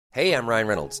Hey, I'm Ryan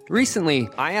Reynolds. Recently,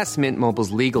 I asked Mint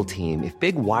Mobile's legal team if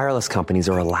big wireless companies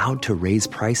are allowed to raise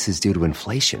prices due to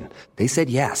inflation. They said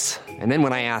yes. And then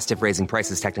when I asked if raising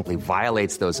prices technically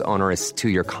violates those onerous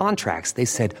two-year contracts, they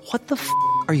said, "What the f***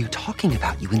 are you talking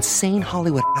about, you insane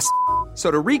Hollywood ass?" So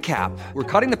to recap, we're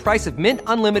cutting the price of Mint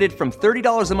Unlimited from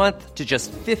 $30 a month to just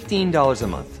 $15 a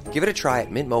month. Give it a try at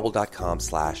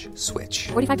mintmobile.com/switch.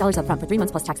 $45 up front for 3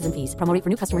 months plus taxes and fees. Promo rate for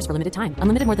new customers for limited time.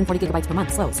 Unlimited more than 40 gigabytes per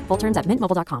month. Slows full terms at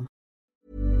mintmobile.com.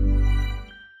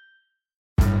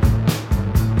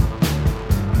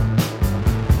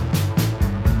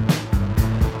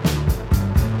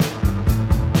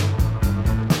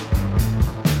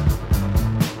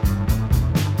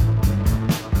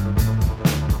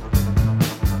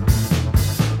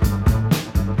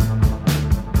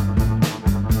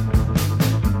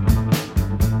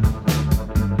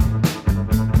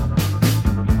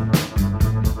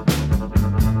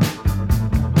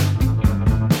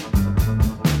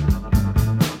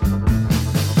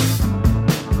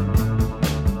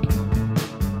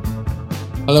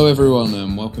 Hello everyone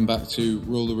and welcome back to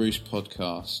Rule the Roost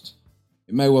podcast.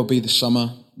 It may well be the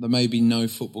summer, there may be no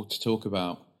football to talk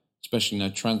about, especially no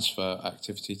transfer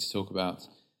activity to talk about,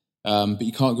 but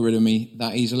you can't get rid of me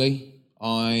that easily.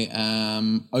 I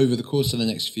am, over the course of the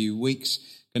next few weeks,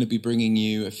 going to be bringing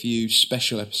you a few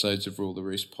special episodes of Rule the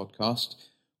Roost podcast,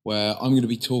 where I'm going to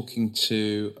be talking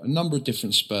to a number of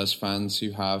different Spurs fans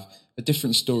who have a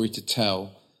different story to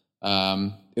tell.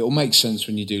 It will make sense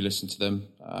when you do listen to them,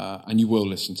 and you will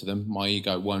listen to them. My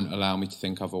ego won't allow me to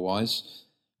think otherwise.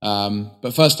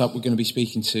 But first up, we're going to be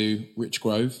speaking to Rich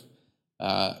Grove.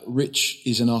 Rich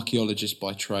is an archaeologist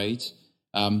by trade,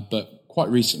 but quite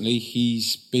recently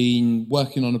he's been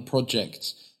working on a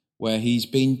project where he's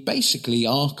been basically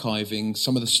archiving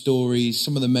some of the stories,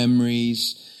 some of the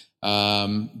memories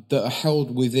that are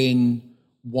held within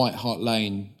White Hart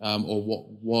Lane, or what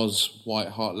was White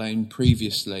Hart Lane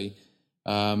previously.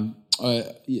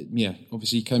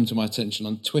 Obviously he came to my attention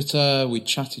on Twitter. We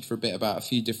chatted for a bit about a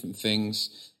few different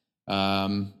things,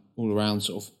 all around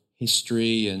sort of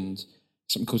history and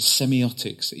something called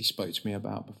semiotics that he spoke to me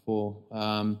about before,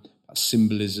 about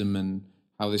symbolism and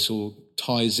how this all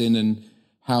ties in and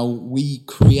how we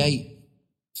create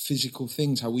physical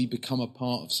things, how we become a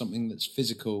part of something that's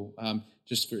physical,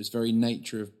 just for its very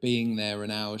nature of being there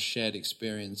and our shared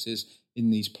experiences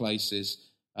in these places.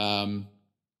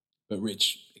 But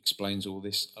Rich explains all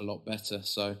this a lot better,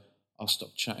 so I'll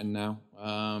stop chatting now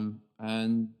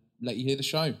and let you hear the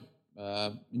show.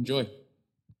 Enjoy.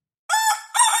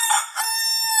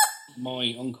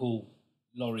 My uncle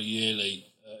Laurie Yearley,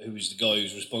 who was the guy who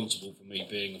was responsible for me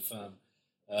being a fan,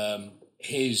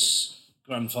 his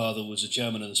grandfather was a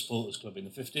chairman of the Supporters Club in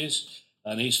the 50s,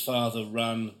 and his father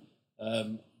ran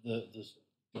the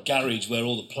garage where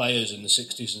all the players in the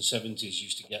 60s and 70s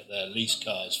used to get their lease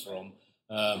cars from.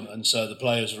 And so the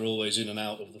players are always in and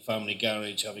out of the family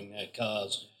garage having their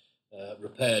cars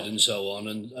repaired and so on.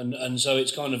 And so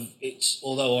it's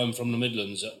although I'm from the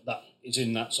Midlands, that is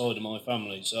in that side of my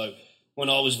family. So when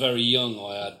I was very young,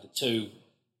 I had the two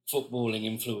footballing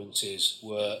influences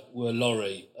were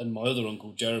Laurie and my other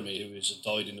uncle Jeremy, who is a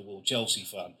dyed-in-the-wool Chelsea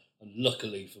fan. And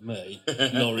luckily for me,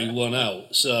 Laurie won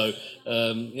out. So,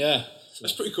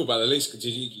 That's pretty cool about the lease. Did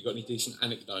you got any decent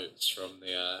anecdotes from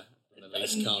the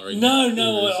lease car?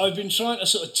 No. I've been trying to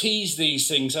sort of tease these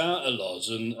things out a lot,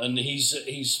 and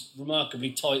he's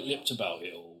remarkably tight-lipped about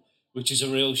it all, which is a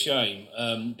real shame,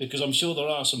 because I'm sure there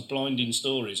are some blinding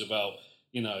stories about,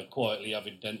 quietly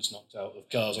having dents knocked out of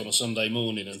cars on a Sunday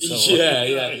morning and so on.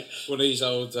 Yeah. One of these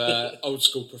old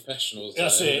school professionals.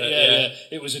 That's it, yeah.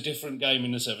 It was a different game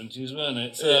in the 70s, wasn't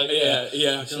it? So, I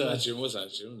can imagine it was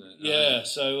actually, wasn't it? Yeah,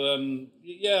 so,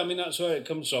 that's where it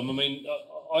comes from. I mean,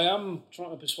 I am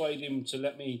trying to persuade him to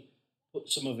let me put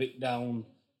some of it down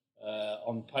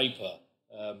on paper,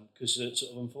 because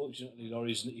sort of unfortunately,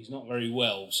 Laurie's he's not very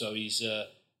well, so he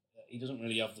doesn't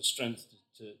really have the strength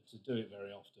to do it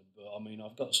very often. But I mean,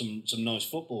 I've got some nice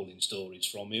footballing stories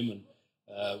from him, and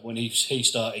when he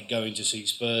started going to see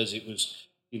Spurs, it was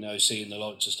seeing the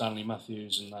likes of Stanley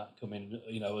Matthews and that come in,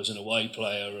 as an away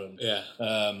player, and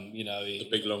the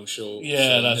big long short.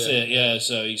 Yeah, that's it. Yeah,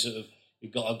 so he sort of.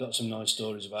 I've got some nice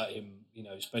stories about him,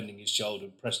 spending his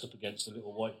childhood pressed up against the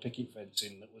little white picket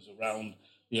fencing that was around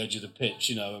the edge of the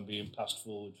pitch, and being passed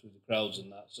forward through the crowds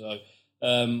and that. So,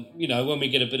 when we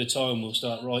get a bit of time, we'll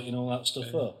start writing all that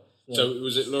stuff up. So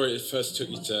was it Laurie that first took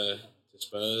you to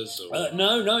Spurs? Or?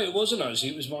 No, it wasn't actually.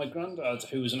 It was my granddad,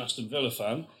 who was an Aston Villa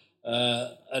fan.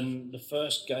 And the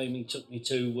first game he took me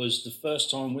to was the first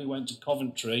time we went to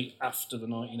Coventry after the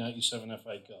 1987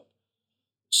 FA Cup.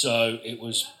 So it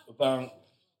was about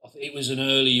it was an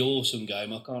early autumn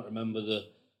game. I can't remember the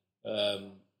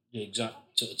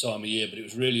exact sort of time of year, but it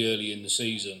was really early in the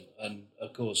season. And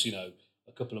of course, a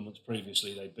couple of months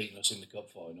previously, they'd beaten us in the cup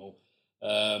final.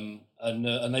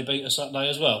 And they beat us that day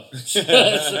as well.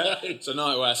 It's a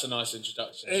night where it's a nice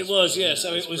introduction. It was, yeah.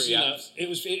 So it was,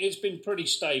 it's been pretty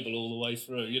stable all the way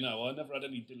through. I never had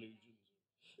any delusions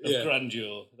of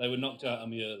grandeur. They were knocked out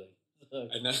on me early.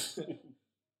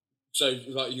 So,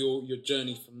 like your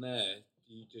journey from there,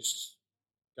 do you just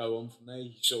go on from there?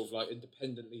 You sort of like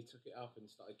independently took it up and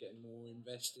started getting more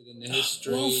invested in the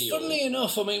history? Well, funnily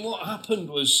enough, I mean, what happened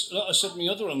was, like I said, my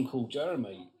other uncle,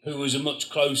 Jeremy, who was a much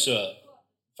closer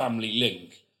family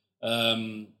link,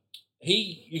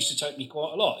 he used to take me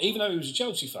quite a lot. Even though he was a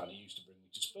Chelsea fan, he used to bring me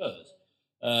to Spurs.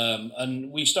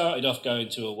 And we started off going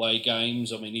to away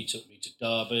games. I mean, he took me to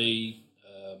Derby,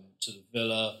 to the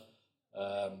Villa, I'm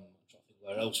trying to think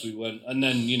where else we went. And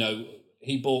then,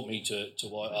 he brought me to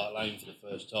White Hart Lane for the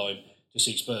first time to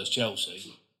see Spurs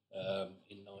Chelsea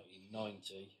in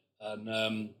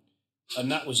 1990. And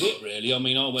that was it, really. I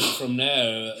mean, I went from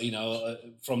there.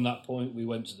 From that point, we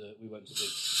went to the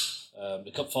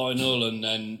cup final, and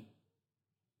then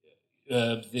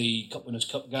the Cup Winners'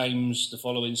 Cup games the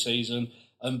following season.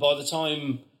 And by the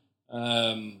time,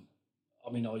 by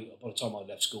the time I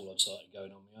left school, I'd started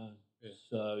going on my own. Yeah.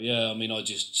 So yeah, I mean, I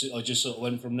just sort of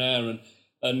went from there,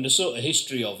 and the sort of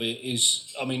history of it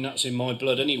is, I mean, that's in my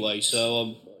blood anyway.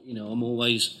 So I'm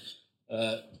always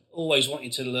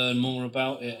wanting to learn more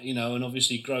about it, and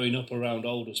obviously growing up around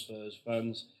older Spurs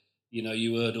fans,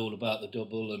 you heard all about the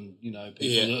double, and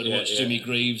people that had watched Jimmy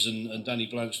Greaves and Danny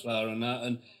Blanchflower and that,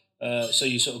 and so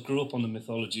you sort of grew up on the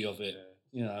mythology of it.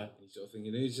 You sort of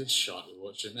thinking, who's this shite we're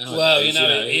watching now? Well,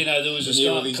 there was a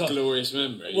stark... all these glorious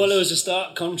memories. Well, there was a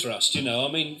stark contrast, I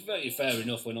mean, very fair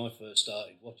enough, when I first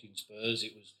started watching Spurs,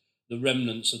 it was the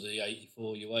remnants of the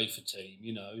 84 UEFA team,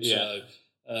 so, we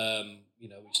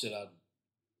still had... I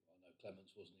know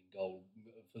Clements wasn't in goal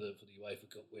for the UEFA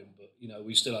Cup win, but,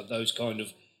 we still had those kind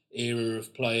of era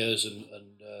of players, and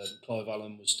Clive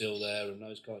Allen was still there, and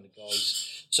those kind of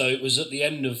guys. So it was at the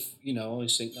end of, I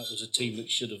always think that was a team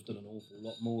that should have done an awful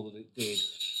lot more than it did,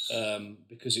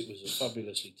 because it was a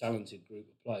fabulously talented group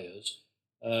of players.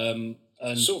 And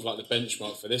sort of like the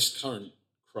benchmark for this current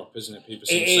crop, isn't it? People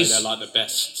seem to say they're like the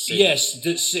best since. Yes,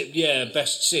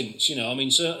 best since. I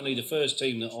mean, certainly the first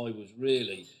team that I was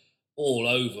really all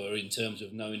over in terms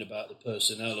of knowing about the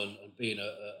personnel and being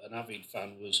an avid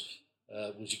fan was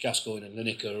your Gascoigne and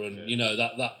Lineker, and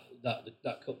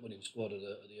that cup winning squad of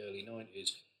the early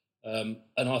 90s.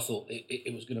 And I thought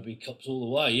it was going to be cups all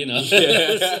the way,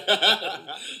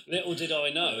 Little did I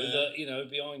know that,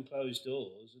 behind closed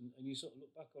doors, and you sort of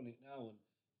look back on it now, and,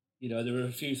 there are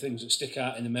a few things that stick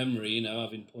out in the memory,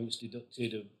 having points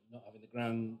deducted, of not having the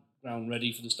ground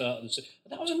ready for the start of the season.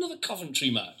 But that was another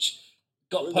Coventry match.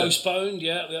 Got postponed,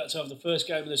 yeah. We had to have the first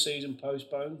game of the season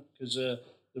postponed because the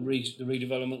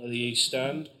redevelopment of the East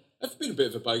Stand. They've been a bit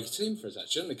of a bogey team for us,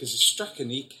 actually, haven't they? Because Strachan,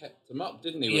 he kept them up,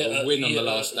 didn't he? With a win on the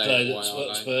last day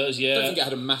at Spurs, yeah. I don't think it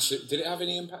had a massive... Did it have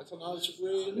any impact on us,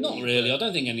 really? Not really. I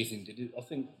don't think anything did. I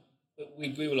think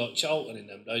we were like Charlton in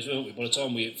them days, weren't we? By the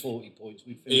time we hit 40 points,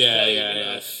 we'd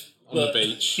finished on the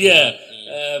beach. Yeah.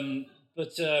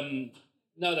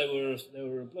 No, they were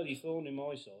a bloody thorn in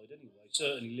my side anyway.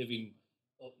 Certainly living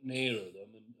up nearer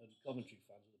them, and Coventry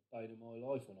fans were the pain of my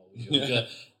life when I was younger,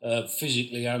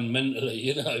 physically and mentally,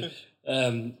 you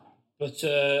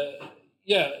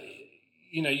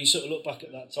sort of look back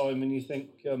at that time and you think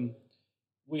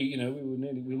we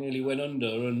nearly went under,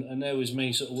 and there was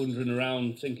me sort of wandering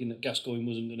around thinking that Gascoigne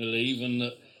wasn't going to leave, and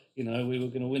that we were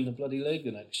going to win the bloody league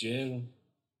the next year. And,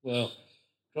 well,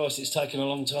 Christ, it's taken a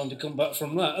long time to come back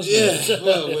from that, hasn't it? Yeah,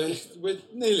 well, we're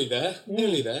nearly there,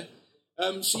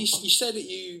 So you said that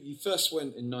you first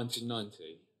went in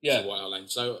 1990 to White Hart Lane.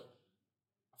 So I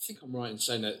think I'm right in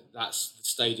saying that that's the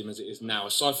stadium as it is now,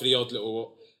 aside for the odd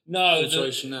little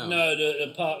alteration now. No,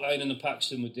 the Park Lane and the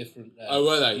Paxton were different there. Oh,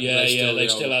 were they? Yeah, they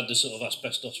still had the sort of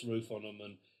asbestos roof on them,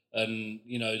 and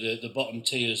the bottom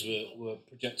tiers were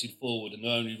projected forward, and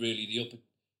only really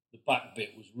the back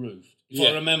bit was roofed. If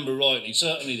I remember rightly,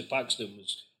 certainly the Paxton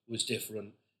was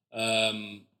different.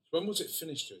 When was it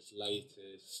finished to its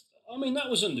latest? I mean, that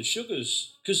was under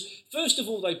Sugars, because first of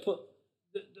all they put.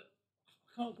 I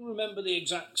can't remember the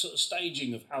exact sort of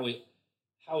staging of how it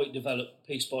developed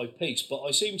piece by piece, but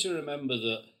I seem to remember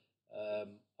that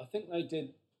I think they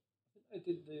did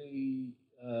the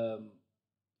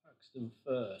Paxton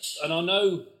first, and I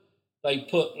know they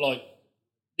put like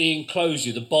the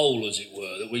enclosure, the bowl as it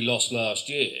were, that we lost last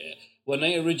year. When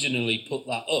they originally put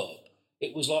that up,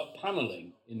 it was like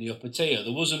panelling in the upper tier.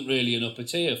 There wasn't really an upper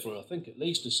tier for, I think, at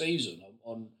least a season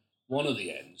on one of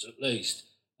the ends, at least.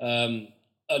 And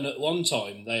at one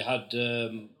time, they had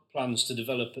plans to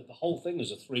develop the whole thing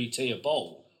as a 3-tier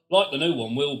bowl, like the new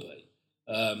one will be.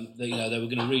 They were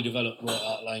going to redevelop White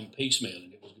Hart Lane piecemeal,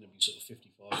 and it was going to be sort of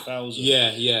 55,000.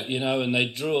 Yeah. And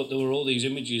there were all these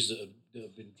images that have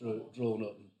been drawn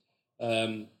up.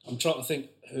 I'm trying to think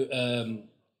who.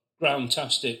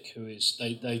 Groundtastic, who is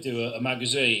they do a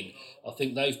magazine. I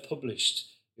think they've published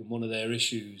in one of their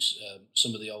issues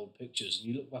some of the old pictures, and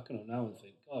you look back on it now and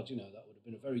think, God, that would have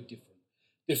been a very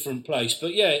different place.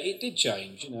 But yeah, it did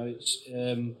change. It's. So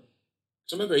I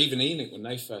remember even Enoch, when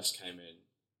they first came in,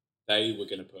 they were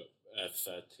going to put a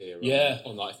 3rd tier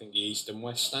on I think the east and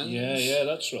west stands. Yeah,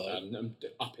 that's right.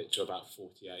 Up it to about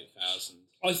 48,000.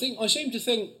 I seem to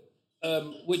think,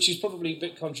 which is probably a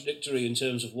bit contradictory in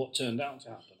terms of what turned out to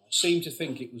happen. I seem to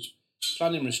think it was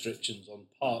planning restrictions on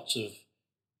parts of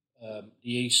the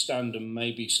East Stand and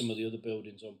maybe some of the other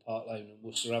buildings on Park Lane and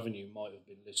Worcester Avenue might have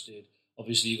been listed.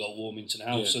 Obviously, you got Warmington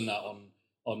House and that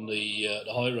on the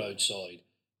high road side.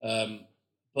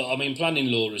 But I mean,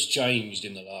 planning law has changed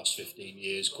in the last 15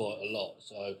 years quite a lot.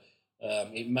 So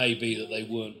it may be that they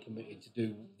weren't permitted to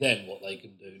do then what they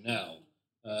can do now.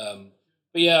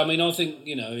 But yeah, I mean, I think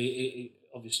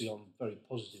obviously I'm very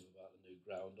positive about the new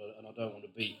ground, and I don't want to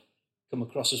come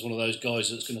across as one of those guys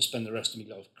that's going to spend the rest of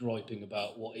my life griping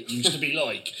about what it used to be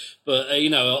like. But I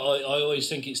always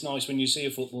think it's nice when you see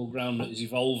a football ground that is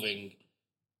evolving,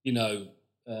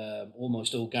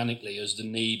 almost organically as the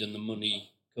need and the money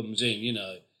comes in,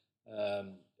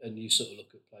 and you sort of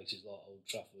look at places like Old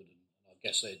Trafford, and I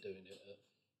guess they're doing it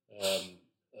at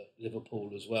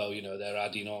Liverpool as well. They're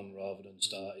adding on rather than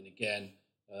starting again.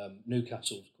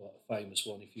 Newcastle's quite a famous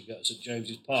one. If you go to St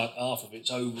James's Park, half of it's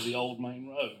over the old main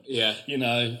road. Yeah.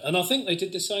 And I think they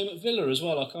did the same at Villa as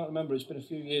well. I can't remember. It's been a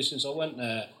few years since I went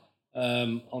there.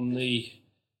 On the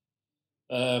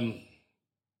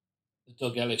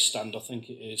Doug Ellis stand, I think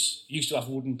it is. Used to have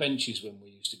wooden benches when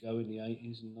we used to go in the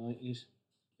 80s and 90s.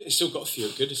 They've still got a few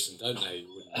at Goodison, don't they?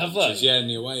 Have they? Yeah, in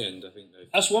the away end, I think they've...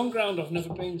 That's one ground I've never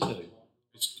been to.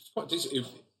 It's quite decent. It's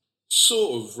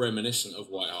sort of reminiscent of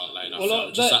White Hart Lane, I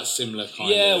felt. Just that similar kind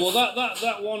of... Yeah, well,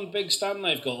 that one big stand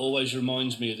they've got always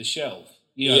reminds me of the Shelf.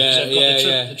 They've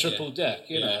got the triple deck,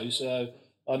 so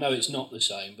I know it's not the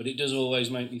same, but it does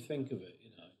always make me think of it,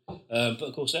 But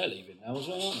of course they're leaving now as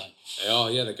well, aren't they? They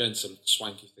are, yeah. They're going to some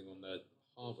swanky thing on the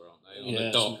harbour, aren't they? On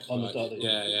the dock. On the dock.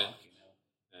 Yeah.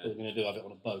 They're going to have it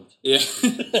on a boat. Yeah.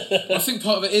 I think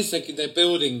part of it is they're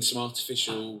building some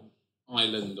artificial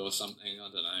island or something. I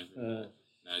don't know. Who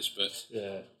knows? But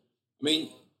yeah. I mean,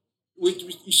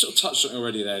 you sort of touched on it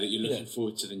already there that you're looking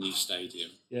forward to the new stadium.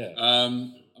 Yeah. I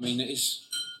mean, it is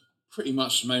pretty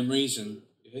much the main reason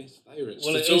you're here today, Rich,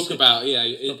 to talk about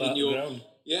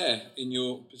in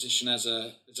your position as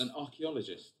an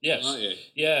archaeologist. Yes. Aren't you?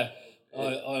 Yeah.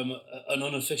 I'm an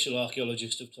unofficial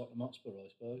archaeologist of Tottenham Hotspur, I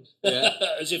suppose. Yeah.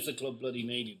 As if the club bloody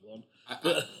needed one.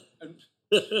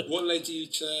 What led you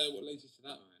to that, mate?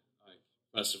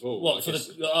 First of all,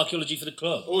 the archaeology for the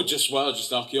club, or just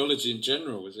archaeology in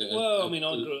general? Was it? Well, I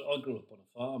grew up on a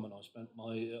farm, and I spent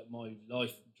my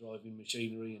life driving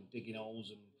machinery and digging holes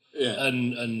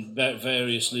and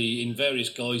variously in various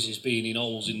guises being in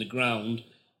holes in the ground,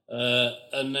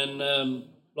 and then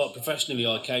professionally,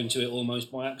 I came to it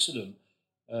almost by accident,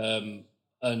 and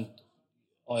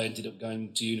I ended up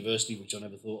going to university, which I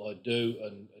never thought I'd do,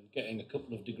 and getting a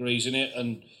couple of degrees in it,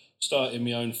 and starting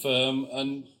my own firm,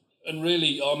 and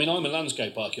really, I mean, I'm a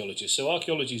landscape archaeologist, so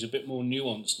archaeology is a bit more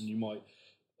nuanced than you might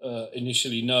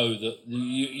initially know. That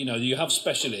you have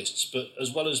specialists, but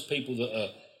as well as people that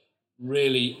are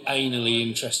really anally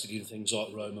interested in things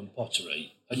like Roman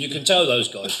pottery, and you can tell those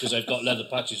guys because they've got leather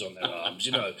patches on their arms,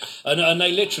 and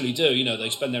they literally do. They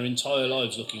spend their entire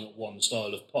lives looking at one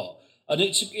style of pot, and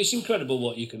it's incredible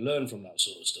what you can learn from that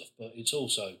sort of stuff. But it's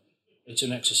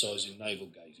an exercise in navel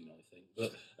gazing, I think.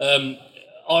 But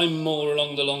I'm more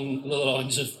along the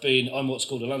lines of I'm what's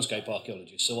called a landscape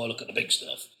archaeologist, so I look at the big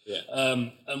stuff. Yeah.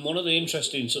 And one of the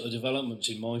interesting sort of developments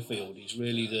in my field is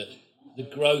really the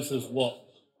growth of what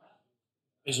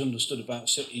is understood about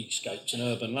cityscapes and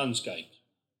urban landscapes.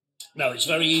 Now, it's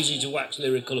very easy to wax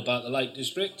lyrical about the Lake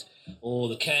District or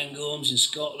the Cairngorms in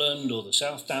Scotland or the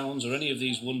South Downs or any of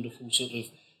these wonderful sort of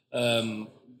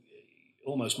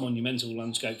almost monumental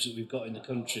landscapes that we've got in the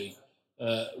country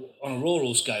on a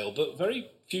rural scale, but very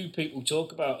few people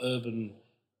talk about urban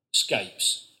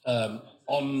scapes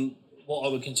on what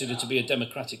I would consider to be a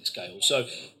democratic scale. So,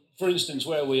 for instance,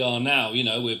 where we are now,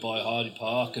 we're by Hardy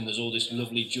Park and there's all this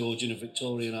lovely Georgian and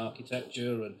Victorian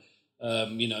architecture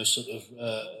Sort of,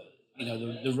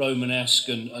 the Romanesque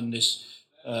and this.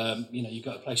 You've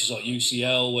got places like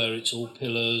UCL where it's all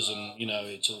pillars and,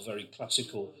 it's all very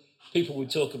classical. People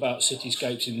would talk about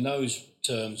cityscapes in those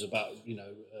terms about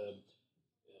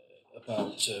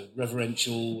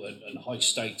reverential and high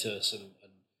status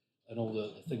and all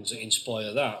the things that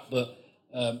inspire that. But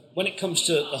when it comes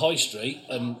to the high street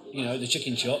and, the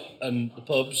chicken shop and the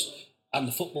pubs and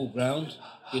the football ground,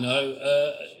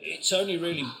 it's only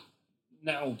really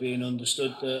now being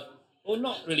understood or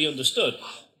not really understood.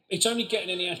 It's only getting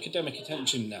any academic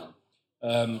attention now.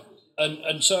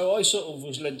 And so I sort of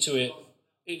was led to it.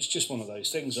 It's just one of those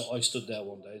things that I stood there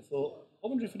one day and thought, I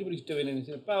wonder if anybody's doing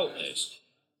anything about this.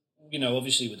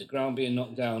 Obviously with the ground being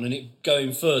knocked down and it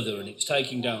going further and it's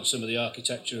taking down some of the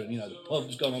architecture and, the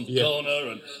pub's gone on the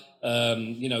corner and,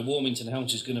 Warmington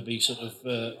House is going to be sort of,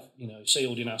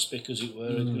 sealed in aspic, as it were.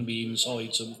 It's going to be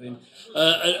inside something.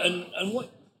 And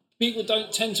what people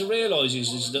don't tend to realise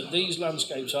is that these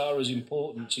landscapes are as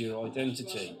important to your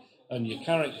identity and your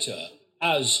character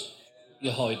as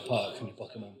your Hyde Park and your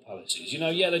Buckingham Palaces.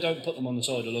 They don't put them on the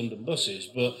side of London buses,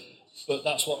 but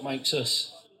that's what makes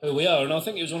us who we are. And I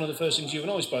think it was one of the first things you and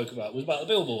I spoke about was about the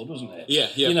billboard, wasn't it? Yeah.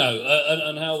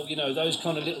 And how, those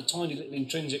kind of tiny little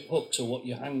intrinsic hooks are what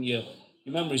you hang your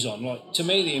memories on. Like, to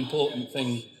me, the important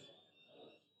thing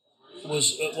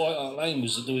was at White Hart Lane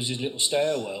was that there was this little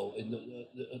stairwell at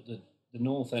the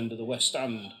north end of the West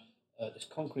Stand, this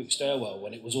concrete stairwell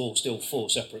when it was all still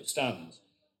 4 separate stands.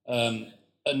 And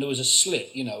there was a slit,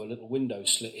 a little window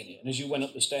slit in it. And as you went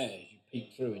up the stairs, you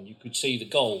peeked through and you could see the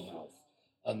goal mouth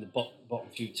and the bottom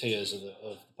few tiers of the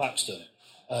Paxton.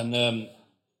 And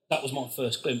that was my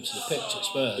first glimpse of the pitch at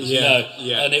Spurs.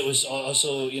 Yeah. And it was, I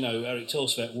saw, Eric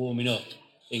Torsvett warming up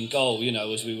in goal,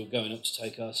 as we were going up to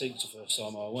take our seats the first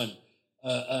time I went.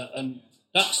 And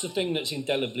that's the thing that's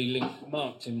indelibly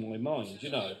marked in my mind,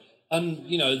 And,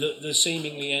 the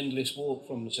seemingly endless walk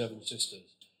from the Seven Sisters.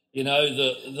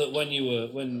 That when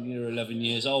you're 11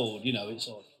 years old, it's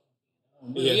like,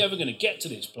 are you ever going to get to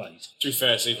this place? To be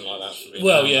fair, it's even like that for me.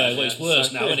 Well, it's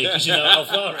worse now, isn't it? Because you know how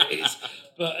far it is.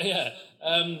 But,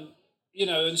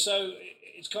 and so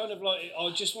it's kind of like, I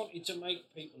just wanted to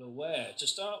make people aware to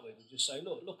start with and just say,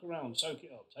 look around, soak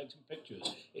it up, take some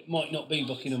pictures. It might not be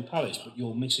Buckingham Palace, but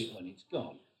you'll miss it when it's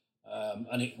gone.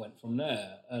 And it went from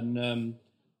there. And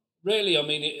really, I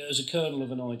mean, as a kernel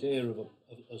of an idea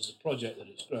as a project that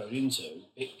it's grown into,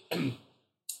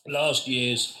 last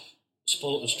year's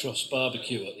Supporters Trust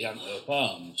barbecue at the Antwerp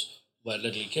Arms, where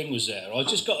Ledley King was there, I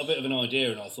just got a bit of an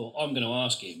idea and I thought, I'm going to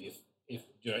ask him if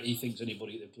he thinks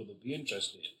anybody at the club would be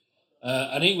interested.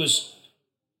 And he was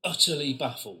utterly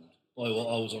baffled by what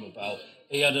I was on about.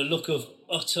 He had a look of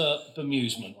utter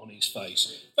bemusement on his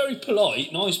face. Very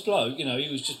polite, nice bloke, he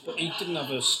didn't have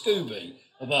a Scooby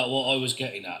about what I was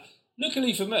getting at.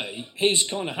 Luckily for me, his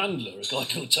kind of handler, a guy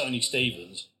called Tony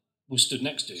Stevens, was stood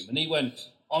next to him, and he went,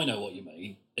 I know what you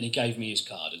mean, and he gave me his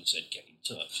card and said, get in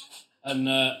touch. And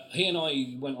he and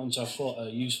I went on to have quite a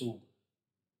useful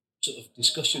sort of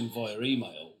discussion via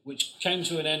email, which came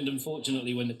to an end,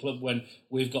 unfortunately, when the club went,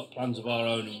 we've got plans of our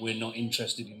own and we're not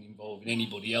interested in involving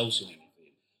anybody else in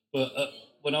anything. But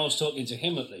when I was talking to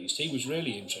him, at least, he was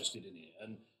really interested in it.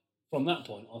 And from that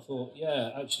point, I thought,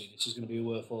 yeah, actually, this is going to be a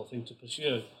worthwhile thing to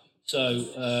pursue. So,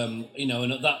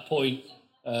 and at that point,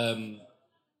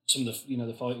 some of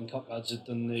the Fighting Cock lads had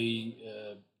done the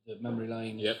Memory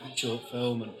Lane short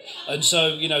film. And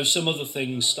so, some other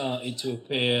things started to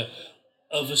appear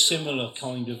of a similar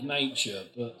kind of nature.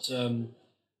 But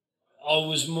I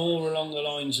was more along the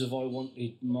lines of I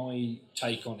wanted my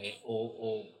take on it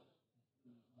or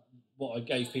what I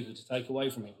gave people to take away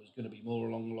from it was going to be more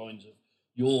along the lines of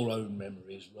your own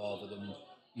memories rather than,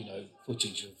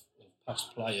 footage of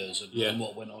past players and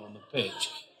what went on the pitch.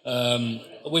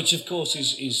 Which, of course,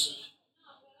 is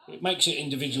it makes it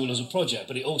individual as a project,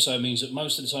 but it also means that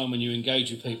most of the time when you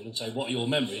engage with people and say, what are your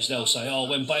memories, they'll say, oh,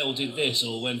 when Bale did this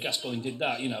or when Gascoigne did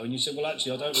that, and you say, well,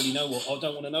 actually, I don't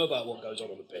want to know about what goes on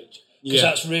the pitch, because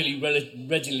that's really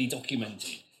readily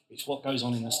documented. It's what goes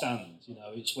on in the stands,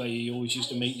 it's where you always used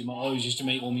to meet, I always used to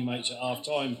meet all my mates at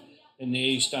half-time in the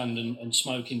East Stand and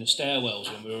smoke in the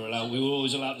stairwells when we were allowed. We were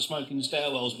always allowed to smoke in the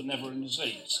stairwells, but never in the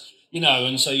seats.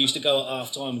 And so you used to go at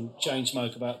half-time and chain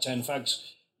smoke about 10 fags,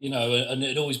 and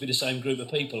it'd always be the same group of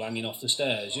people hanging off the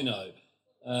stairs,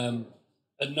 and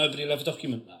nobody will ever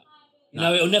document that.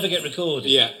 It'll never get recorded.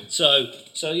 Yeah. So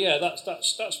yeah,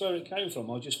 that's where it came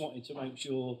from. I just wanted to make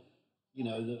sure,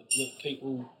 that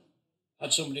people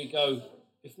had somebody go,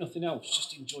 if nothing else,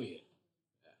 just enjoy it,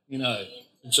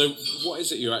 So what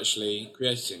is it you're actually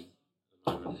creating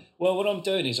at the moment? Well, what I'm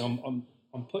doing is I'm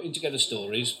putting together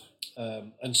stories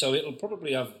And so it'll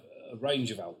probably have a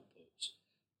range of outputs.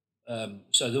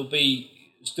 So there'll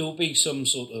still be some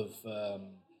sort of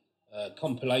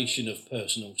compilation of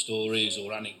personal stories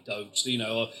or anecdotes.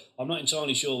 I'm not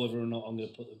entirely sure whether or not I'm going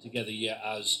to put them together yet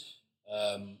as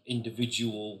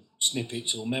individual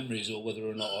snippets or memories, or whether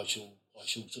or not I shall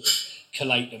sort of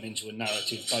collate them into a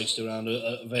narrative based around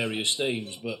various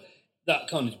themes. But that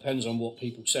kind of depends on what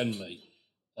people send me,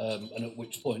 and at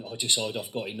which point I decide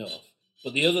I've got enough.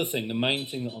 But the main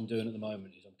thing that I'm doing at the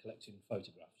moment is I'm collecting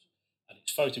photographs, and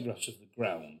it's photographs of the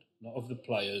ground, not of the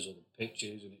players or the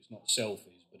pitches, and it's not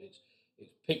selfies, but it's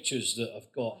pictures that have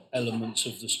got elements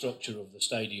of the structure of the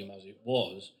stadium as it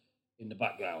was in the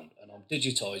background, and I'm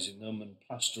digitising them and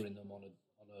plastering them on a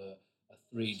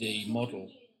 3D model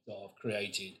that I've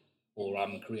created or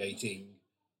am creating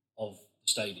of the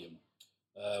stadium.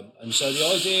 And so the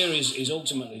idea is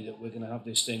ultimately that we're going to have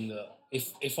this thing that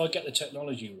if I get the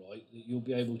technology right, that you'll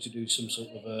be able to do some sort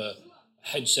of a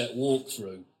headset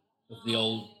walkthrough of the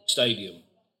old stadium,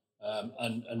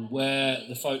 and where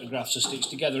the photographs are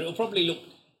stitched together. It'll probably look,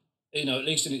 at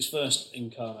least in its first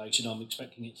incarnation, I'm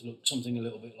expecting it to look something a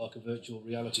little bit like a virtual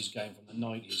realities game from the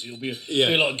 90s. It'll be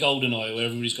like GoldenEye, where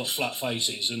everybody's got flat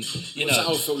faces and, What's that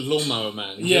old sort of Lawnmower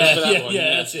Man? Yeah,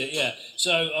 that's it, yeah.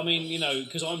 So, I mean,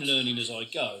 because I'm learning as I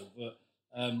go, but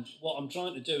what I'm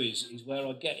trying to do is where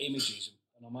I get images,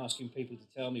 and I'm asking people to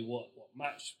tell me what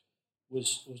match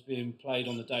was being played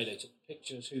on the day they took the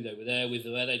pictures, who they were there with,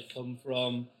 where they'd come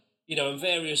from, and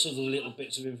various other little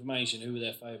bits of information, who were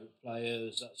their favourite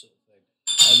players, that sort of thing.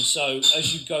 And so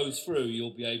as you go through, you'll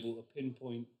be able to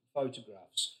pinpoint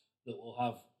photographs that will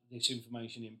have this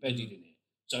information embedded in it.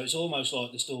 So it's almost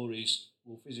like the stories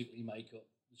will physically make up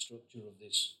the structure of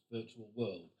this virtual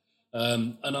world.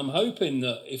 And I'm hoping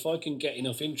that if I can get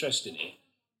enough interest in it,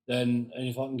 and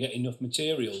if I can get enough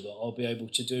material, that I'll be able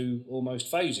to do almost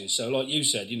phases. So like you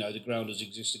said, the ground has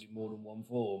existed in more than one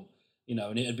form,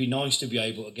 and it'd be nice to be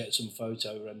able to get some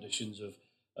photo renditions of,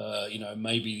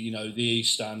 maybe, the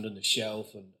East Stand and the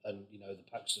Shelf and the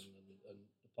Paxton and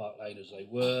the Park Lane as they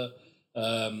were.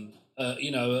 The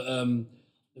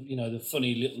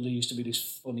funny little, there used to be this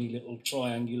funny little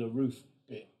triangular roof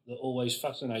bit that always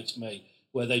fascinates me,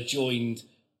 where they joined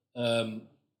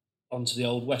onto the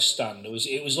old West Stand.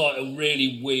 It was like a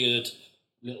really weird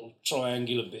little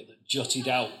triangular bit that jutted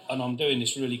out, and I'm doing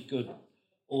this really good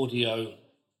audio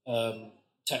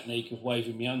technique of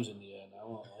waving my hands in the air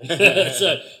now, aren't I?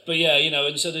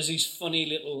 And so there's these funny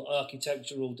little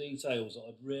architectural details that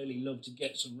I'd really love to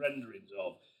get some renderings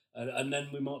of, and then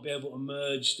we might be able to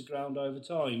merge the ground over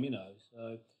time,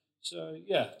 So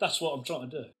yeah, that's what I'm trying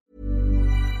to do.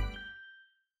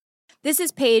 This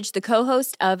is Paige, the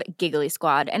co-host of Giggly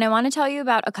Squad, and I want to tell you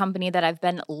about a company that I've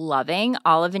been loving,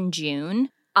 Olive & June.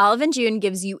 Olive & June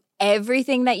gives you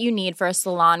everything that you need for a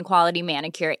salon-quality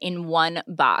manicure in one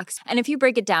box. And if you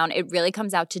break it down, it really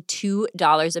comes out to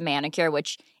 $2 a manicure,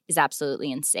 which is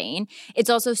absolutely insane. It's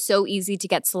also so easy to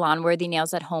get salon-worthy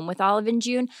nails at home with Olive &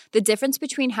 June. The difference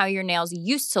between how your nails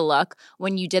used to look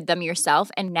when you did them yourself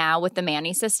and now with the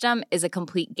Mani system is a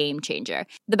complete game changer.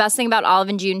 The best thing about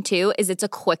Olive & June, too, is it's a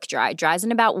quick dry. Dries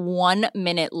in about 1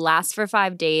 minute, lasts for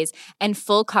 5 days, and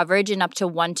full coverage in up to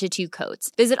 1 to 2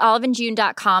 coats. Visit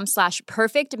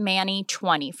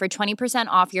oliveandjune.com/perfectmani20 for 20%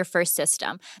 off your first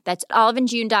system. That's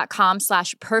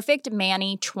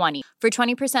oliveandjune.com/perfectmani20 for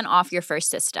 20% off your first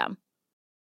system.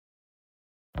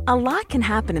 A lot can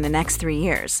happen in the next 3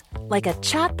 years. Like a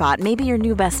chatbot may be your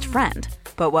new best friend.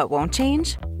 But what won't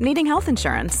change? Needing health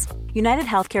insurance. United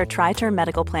Healthcare Tri-Term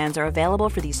Medical Plans are available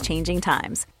for these changing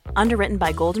times. Underwritten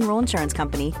by Golden Rule Insurance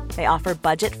Company, they offer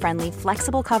budget-friendly,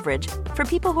 flexible coverage for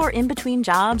people who are in between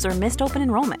jobs or missed open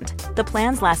enrollment. The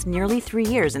plans last nearly 3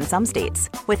 years in some states,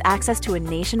 with access to a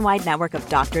nationwide network of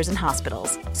doctors and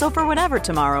hospitals. So for whatever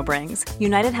tomorrow brings,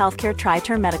 United Healthcare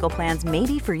Tri-Term Medical Plans may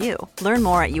be for you. Learn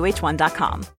more at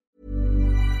uh1.com.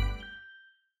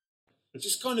 It's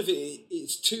just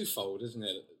it's twofold, isn't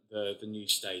it, the new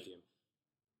stadium?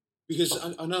 Because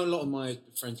I know a lot of my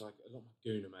friends, like a lot of my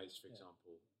Gooner mates, for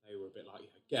example, they were a bit like,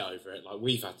 get over it. Like,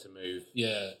 we've had to move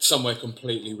somewhere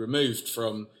completely removed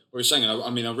from what you're saying. I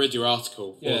mean, I read your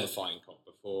article for the Fighting Cock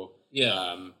before we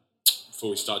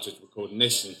started recording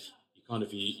this, and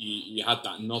you had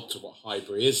that nod to what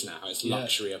Highbury is now. It's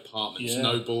luxury apartments,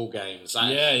 no ball games.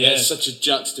 It's such a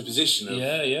juxtapitation of,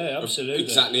 absolutely, of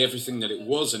exactly everything that it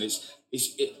was, and it's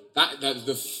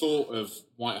the thought of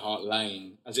White Hart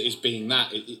Lane as it is being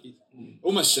that it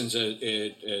almost sends I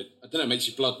don't know, it makes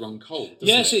your blood run cold.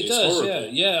 Yes, it does. Horrible.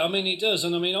 Yeah. I mean, it does,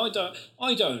 and I mean, I don't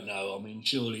know. I mean,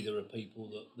 surely there are people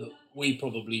that we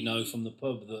probably know from the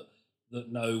pub that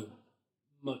know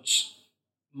much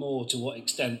more to what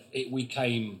extent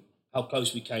how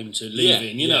close we came to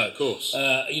leaving, you know. Of course.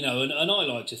 You know, and I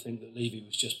like to think that Levy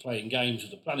was just playing games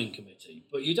with the planning committee.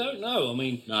 But you don't know. I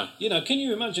mean, No. you know, can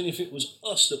you imagine if it was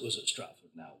us that was at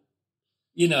Stratford now?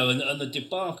 You know, and the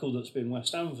debacle that's been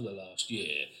West Ham for the last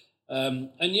year.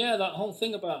 And yeah, that whole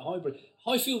thing about hybrid.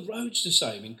 Highfield Road's the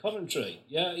same in Coventry.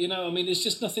 Yeah, you know, I mean, there's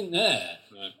just nothing there.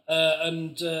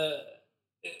 No.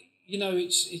 You know,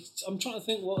 it's. I'm trying to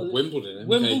think what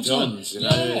Wimbledon, Johns, you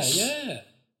know. Yeah.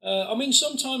 I mean,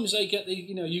 sometimes they get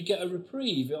you get a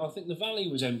reprieve. I think the Valley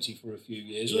was empty for a few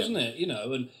years, wasn't it? You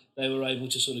know, and they were able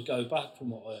to sort of go back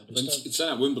from what I understand. It's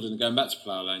at Wimbledon going back to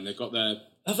Plough Lane. They've got their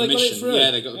Have permission. they got it through?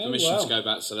 Yeah, they got the permission wow. to go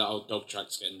back, so that old dog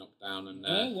track's getting knocked down, and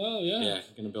yeah,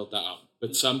 going to build that up.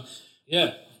 But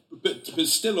yeah. But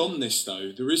still on this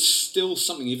though, there is still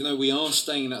something. Even though we are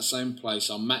staying in that same place,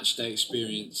 our match day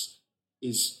experience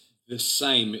is the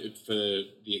same for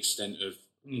the extent of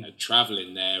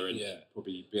travelling there and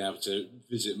probably be able to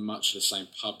visit much of the same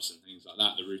pubs and things like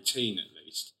that. The routine, at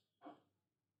least.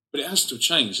 But it has to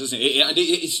change, doesn't it?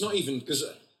 It's not even because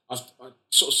I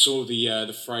sort of saw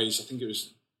the phrase. I think it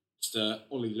was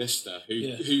Ollie Lister who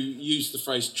used the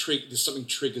phrase "there's something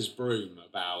triggers Broom"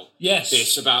 about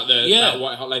this about about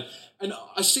White Hart Lane, and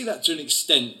I see that to an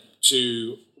extent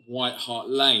to White Hart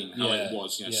Lane, how it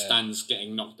was, stands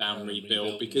getting knocked down,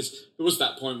 rebuilt, because there was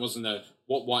that point, wasn't there?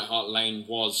 What White Hart Lane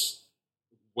was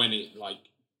when it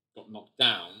got knocked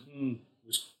down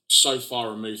was so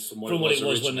far removed from what it was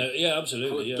originally.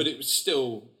 Absolutely, but it was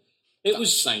still the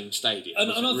same stadium,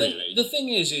 and I really? think the thing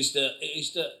is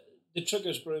that the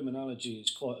Triggers Broom analogy is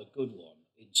quite a good one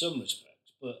in some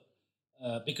respects, but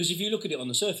because if you look at it on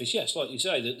the surface, yes, like you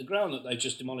say, the ground that they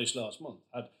just demolished last month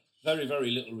had very,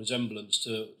 very little resemblance to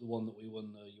the one that we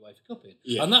won the UEFA Cup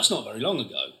in, and that's not very long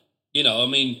ago. You know, I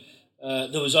mean,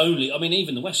 there was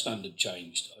even the West Stand had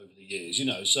changed over the years. You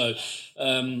know, so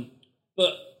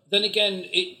but then again,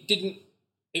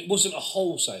 it wasn't a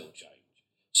wholesale change.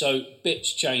 So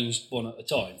bits changed one at a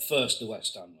time. First the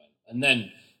West Stand went, and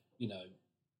then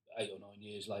 8 or 9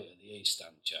 years later, the East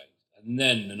Stand changed, and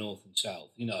then the North and South,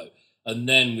 and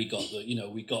then we got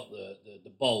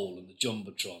the bowl and the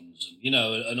jumbotrons, and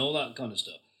and all that kind of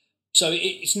stuff. So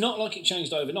it's not like it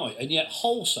changed overnight, and yet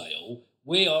wholesale,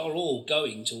 we are all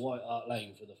going to White Hart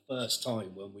Lane for the first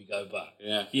time when we go back.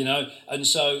 Yeah, and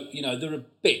so there are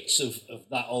bits of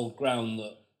that old ground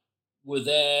that were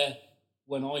there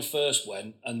when I first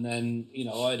went, and then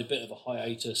I had a bit of a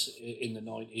hiatus in the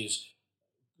 90s.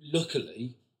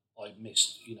 Luckily, I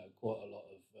missed, quite a lot of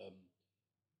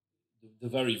the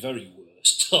very, very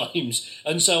worst times.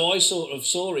 And so I sort of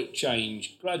saw it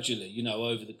change gradually,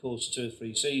 over the course of 2 or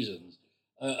 3 seasons.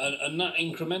 And that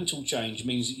incremental change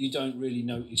means that you don't really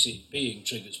notice it being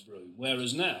Triggers Broom.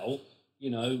 Whereas now,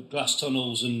 Glass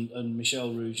Tunnels and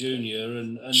Michel Roux Jr.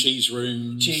 and Cheese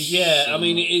Rooms. I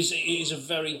mean, it is a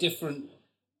very different,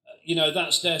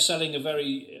 they're selling a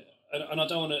very, and I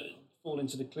don't want to fall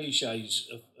into the cliches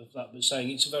of that, but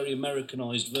saying it's a very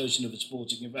Americanized version of a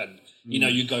sporting event.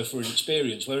 You go for an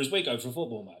experience, whereas we go for a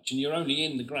football match, and you're only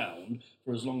in the ground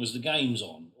for as long as the game's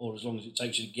on, or as long as it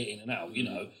takes you to get in and out.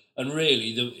 And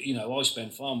really, I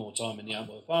spend far more time in the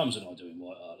Antwerp Arms than I do in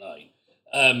White Hart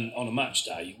Lane on a match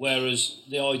day. Whereas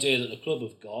the idea that the club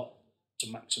have got to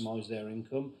maximise their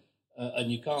income,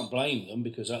 and you can't blame them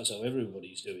because that's how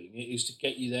everybody's doing it, is to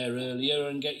get you there earlier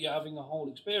and get you having a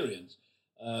whole experience.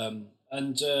 And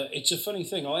it's a funny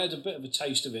thing. I had a bit of a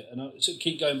taste of it, and I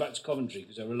keep going back to Coventry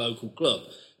because they're a local club.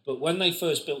 But when they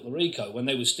first built the Rico, when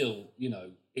they were still,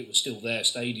 it was still their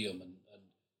stadium, and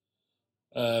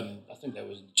I think there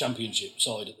was a Championship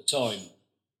side at the time.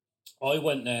 I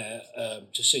went there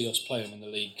to see us play them in the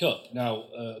League Cup. Now,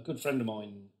 a good friend of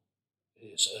mine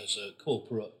has a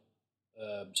corporate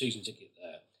season ticket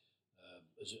there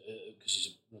because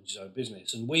he runs his own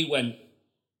business, and we went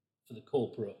for the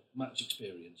corporate match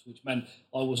experience, which meant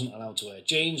I wasn't allowed to wear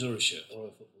jeans or a shirt or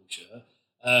a football shirt.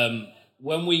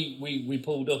 When we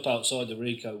pulled up outside the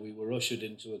Rico, we were ushered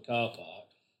into a car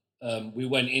park. We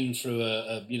went in through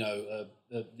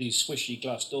these squishy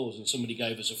glass doors, and somebody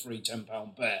gave us a free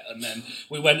 £10 bet, and then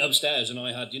we went upstairs, and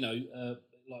I had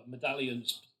like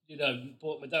medallions.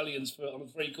 Bought medallions on a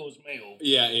 3-course meal.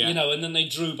 Yeah. And then they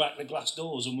drew back the glass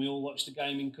doors, and we all watched the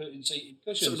game in seated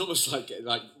cushions. So it's almost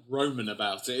like Roman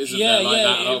about it, isn't there? Like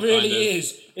that it really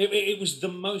is. It was the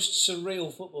most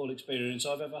surreal football experience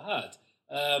I've ever had.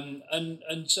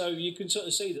 And so you can sort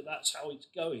of see that that's how it's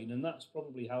going, and that's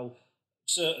probably how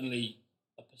certainly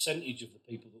a percentage of the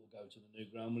people that will go to the new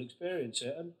ground will experience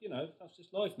it. And, that's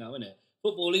just life now, isn't it?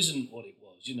 Football isn't what it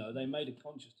was. They made a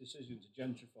conscious decision to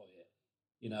gentrify it.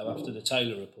 After the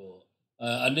Taylor report.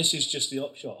 and this is just the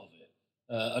upshot of it.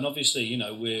 And obviously, you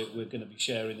know, we're going to be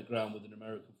sharing the ground with an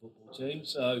American football team.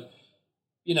 So,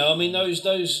 you know, I mean,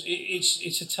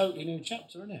 it's a totally new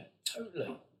chapter, isn't it?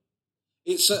 Totally.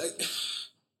 It's I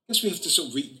guess we have to sort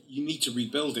of you need to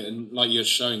rebuild it, and like you're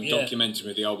showing, documenting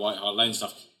with the old White Hart Lane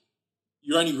stuff.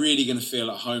 You're only really going to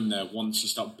feel at home there once you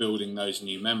start building those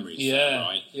new memories. Yeah,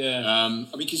 right? Yeah. I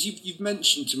mean, because you've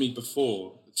mentioned to me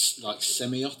before, it's like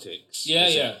semiotics.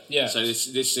 Yeah. So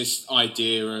this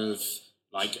idea of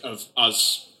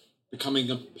us becoming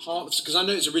a part, because I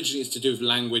know it's to do with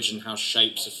language and how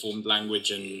shapes have formed language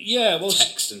and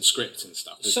text and script and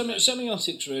stuff.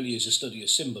 Semiotics really is a study of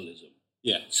symbolism.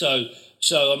 Yeah. So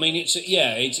I mean, it's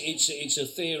a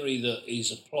theory that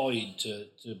is applied to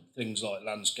things like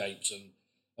landscapes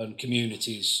and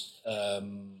communities.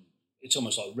 It's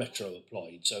almost like retro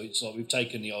applied. So it's like we've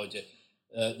taken the idea.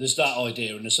 There's that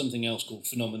idea, and there's something else called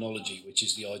phenomenology, which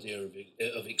is the idea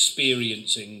of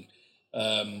experiencing,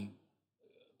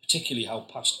 particularly how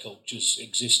past cultures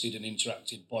existed and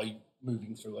interacted by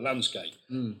moving through a landscape.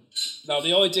 Now,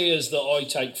 the ideas that I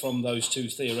take from those two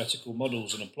theoretical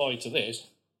models and apply to this,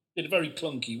 in a very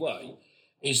clunky way,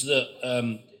 is that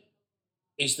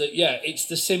it's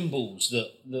the symbols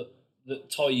that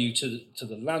tie you to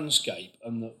the landscape,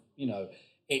 and that, you know,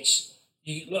 it's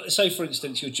say for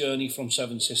instance your journey from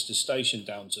Seven Sisters Station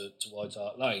down to White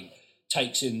Hart Lane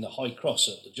takes in the High Cross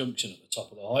at the junction at the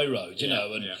top of the high road, you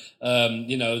know, and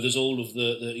you know, there's all of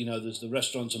the you know, there's the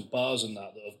restaurants and bars and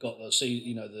that have got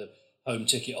the home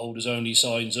ticket holders only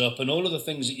signs up, and all of the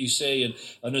things that you see,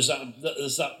 and there's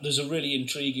a really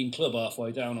intriguing club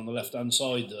halfway down on the left hand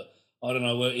side that I don't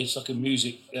know where it's like a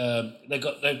music.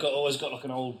 They've always got like an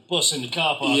old bus in the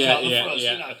car park out the front,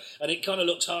 you know, and it kind of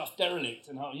looks half derelict,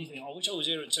 and you think, I wish I was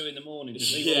here at 2 a.m. to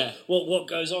see what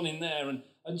goes on in there,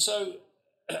 and so.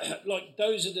 Like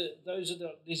those are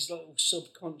these little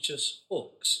subconscious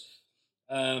hooks,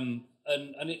 and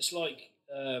it's like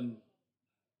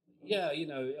you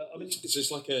know, I mean, it's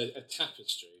just like a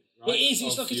tapestry, right? It is.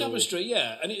 It's like a tapestry,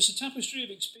 and it's a tapestry of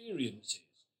experiences,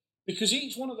 because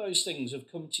each one of those things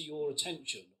have come to your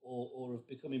attention or have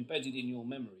become embedded in your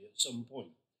memory at some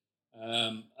point,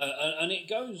 and it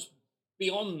goes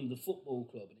beyond the football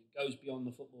club, and it goes beyond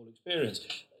the football experience.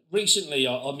 Recently,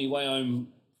 on my way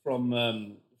home from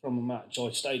a match, I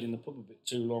stayed in the pub a bit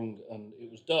too long, and it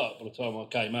was dark by the time I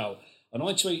came out. And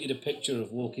I tweeted a picture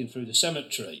of walking through the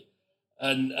cemetery,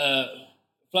 and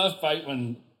Flav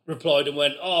Bateman replied and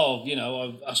went, "Oh, you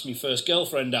know, I asked my first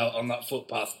girlfriend out on that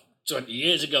footpath 20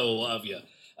 years ago, or what have you."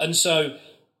 And so,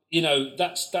 you know,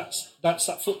 that's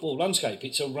that football landscape.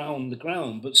 It's around the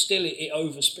ground, but still it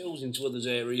overspills into other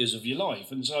areas of your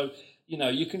life, and so. You know,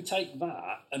 you can take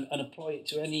that and apply it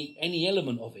to any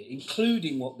element of it,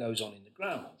 including what goes on in the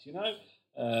ground, you know.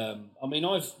 I mean,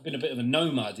 I've been a bit of a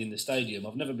nomad in the stadium.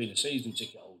 I've never been a season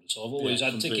ticket holder, so I've always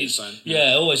had tickets.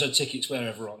 Always had tickets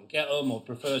wherever I can get them. I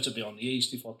prefer to be on the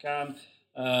East if I can.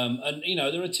 And, you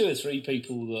know, there are 2 or 3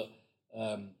 people that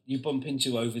you bump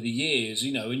into over the years,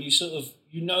 you know, and you sort of,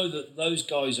 you know that those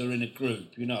guys are in a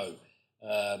group, you know.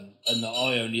 And that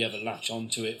I only ever latch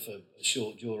onto it for a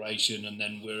short duration, and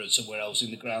then we're somewhere else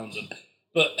in the ground.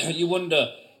 But you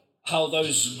wonder how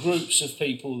those groups of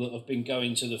people that have been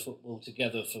going to the football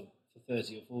together for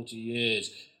 30 or 40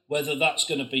 years, whether that's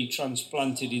going to be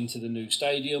transplanted into the new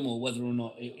stadium, or whether or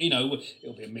not, you know,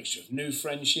 it'll be a mixture of new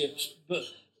friendships. But,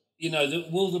 you know,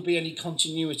 will there be any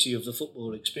continuity of the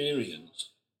football experience?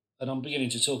 And I'm beginning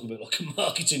to talk a bit like a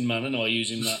marketing man, and I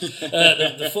using that.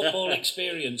 The football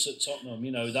experience at Tottenham,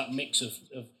 you know, that mix of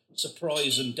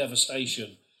surprise and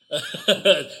devastation.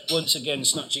 Once again,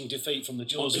 snatching defeat from the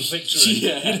jaws of victory.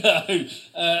 You know,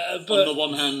 but, on the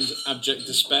one hand, abject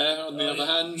despair. On the other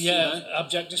hand, you know.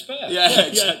 Abject despair. Yeah,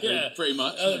 exactly. Pretty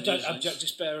much. Abject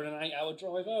despair and an 8-hour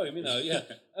drive home. You know,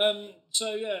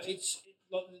 So it's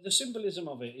like the symbolism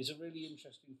of it is a really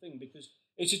interesting thing, because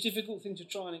it's a difficult thing to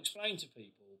try and explain to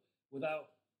people. Without,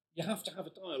 you have to have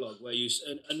a dialogue where you,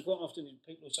 and quite often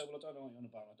people will say, well, I don't know what you're on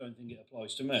about, I don't think it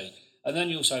applies to me. And then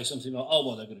you'll say something like, oh,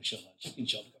 well, they're going to shut that chicken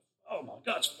shop. Oh my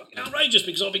God, it's fucking outrageous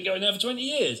because I've been going there for 20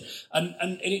 years. And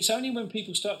it's only when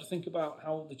people start to think about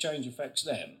how the change affects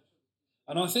them.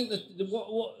 And I think that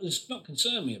what has not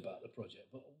concerned me about the project,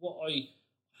 but what I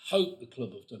hope the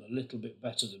club have done a little bit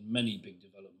better than many big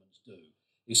developments do,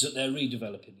 is that they're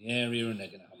redeveloping the area, and they're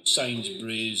going to have a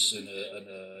Sainsbury's and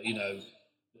you know,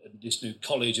 this new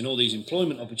college and all these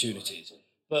employment opportunities.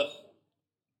 But,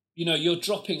 you know, you're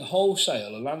dropping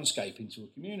wholesale a landscape into a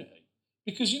community,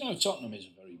 because, you know, Tottenham is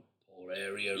a very poor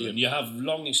area, and you have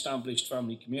long-established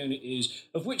family communities,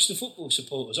 of which the football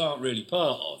supporters aren't really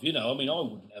part of. You know, I mean, I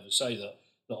wouldn't ever say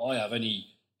that I have any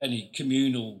any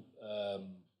communal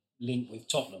link with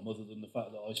Tottenham other than the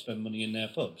fact that I spend money in their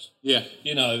pubs. Yeah.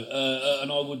 You know,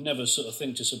 and I would never sort of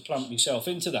think to supplant myself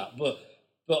into that. But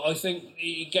I think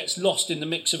it gets lost in the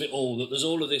mix of it all, that there's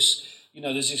all of this, you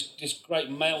know, there's this great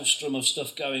maelstrom of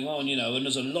stuff going on, you know, and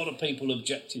there's a lot of people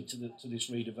objected to this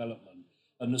redevelopment.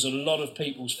 And there's a lot of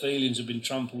people's feelings have been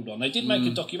trampled on. They did make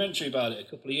a documentary about it a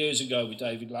couple of years ago with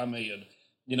David Lammy, and,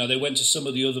 you know, they went to some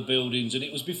of the other buildings, and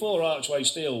it was before Archway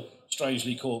Steel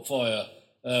strangely caught fire.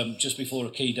 Just before a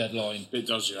key deadline. It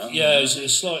does, yeah. Yeah,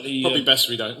 it's slightly... Probably best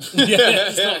we don't. Yeah,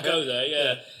 let's not go there,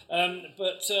 yeah.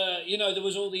 But, you know, there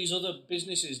was all these other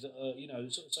businesses that, you know,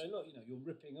 sort of say, look, you know, you're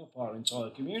ripping up our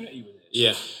entire community with this.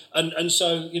 Yeah. And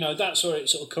so, you know, that's where it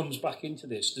sort of comes back into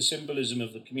this. The symbolism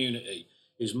of the community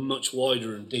is much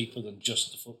wider and deeper than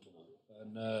just the football.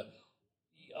 And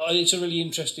it's a really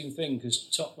interesting thing, because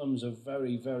Tottenham's a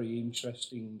very, very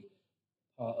interesting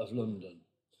part of London.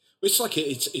 It's like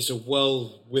it's a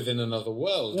world within another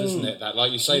world, isn't it? That,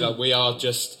 like you say, like we are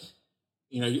just,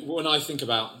 you know, when I think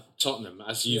about Tottenham,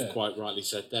 as you've quite rightly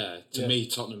said there, to me,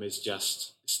 Tottenham is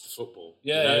just, it's the football.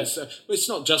 Yeah, you know, it's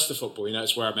not just the football. You know,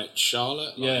 it's where I met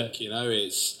Charlotte. Like, you know,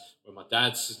 it's where my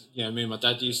dad's. You know, me and my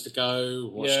dad used to go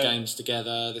watch games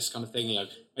together. This kind of thing. You know,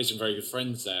 made some very good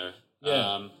friends there.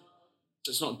 Yeah. So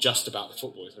it's not just about the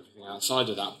football; it's everything outside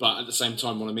of that. But at the same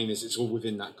time, what I mean is, it's all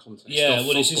within that context. Yeah, of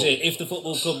well, this is football. it. If the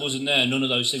football club wasn't there, none of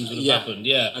those things would have happened.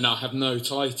 Yeah, and I have no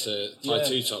tie to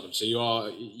Tottenham. So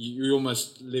you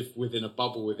almost live within a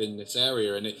bubble within this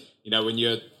area, and you know, when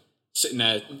you're sitting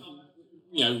there,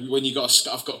 you know, when you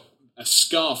I've got a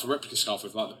scarf, a replica scarf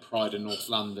with like the Pride of North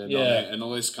London on it, and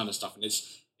all this kind of stuff, and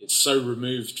it's so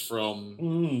removed from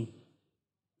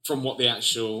what the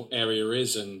actual area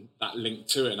is and that link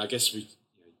to it. And I guess we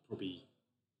probably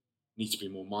need to be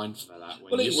more mindful of that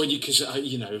because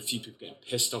you know, a few people get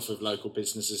pissed off with local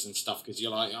businesses and stuff because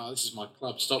you're like, oh, this is my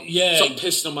club. Stop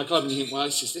pissing on my club. And you think, well,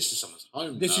 this is someone's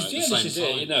home. This is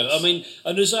it. You know, I mean,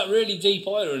 and there's that really deep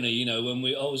irony. You know, when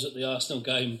I was at the Arsenal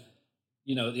game,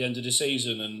 you know, at the end of the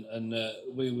season, and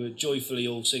we were joyfully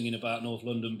all singing about North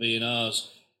London being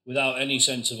ours without any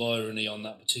sense of irony on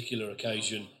that particular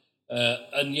occasion.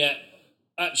 And yet,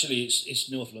 actually,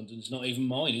 it's North London. It's not even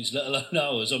mine. It's let alone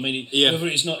ours. I mean, whether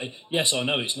it's not. Yes, I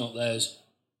know it's not theirs.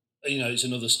 You know, it's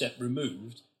another step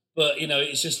removed. But you know,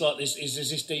 it's just like this. Is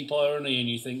this deep irony? And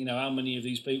you think, you know, how many of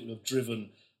these people have driven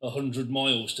 100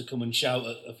 miles to come and shout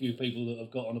at a few people that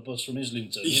have got on a bus from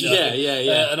Islington? You know?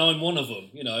 Yeah. And I'm one of them.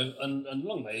 You know, and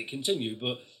long may it continue.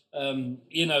 But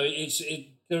you know,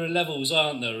 there are levels,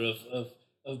 aren't there,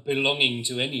 of belonging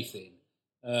to anything.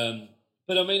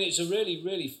 But I mean, it's a really,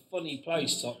 really funny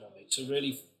place, Tottenham. It's a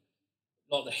really,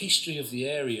 like, the history of the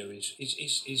area is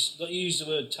like you used the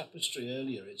word tapestry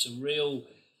earlier. It's a real,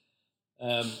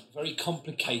 very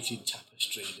complicated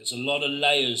tapestry. There's a lot of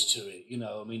layers to it. You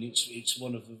know, I mean, it's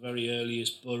one of the very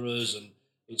earliest boroughs, and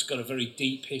it's got a very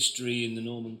deep history in the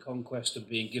Norman conquest and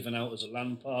being given out as a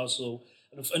land parcel.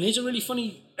 And here's a really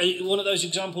funny one of those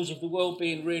examples of the world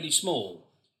being really small.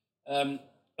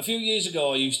 A few years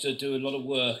ago, I used to do a lot of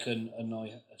work, and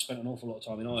I spent an awful lot of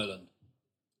time in Ireland.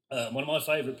 One of my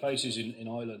favourite places in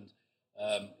Ireland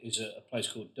is a place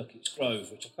called Duckett's Grove,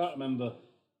 which I can't remember,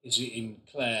 is it in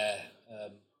Clare?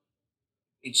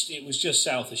 It was just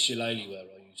south of Shillelagh where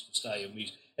I used to stay,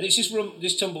 and it's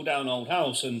this tumble down old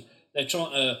house, and they're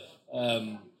trying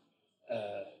to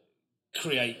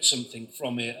create something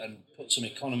from it and put some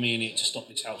economy in it to stop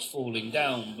this house falling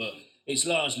down, but it's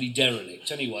largely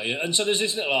derelict anyway. And so there's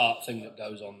this little art thing that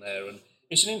goes on there, and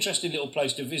it's an interesting little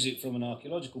place to visit from an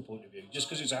archaeological point of view, just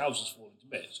because it's a house that's fallen to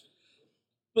bits.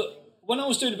 But when I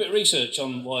was doing a bit of research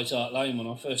on White Hart Lane when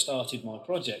I first started my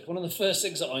project, one of the first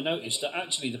things that I noticed that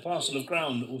actually the parcel of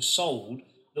ground that was sold,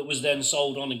 that was then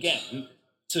sold on again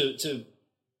to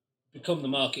become the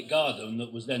market garden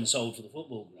that was then sold for the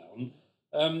football ground,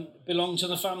 belonged to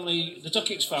the family, the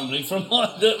Duckett's family from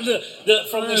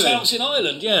from this house in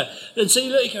Ireland, And so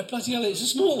you look, you go, bloody hell, it's a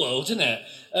small world, isn't it?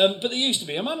 But there used to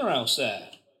be a manor house there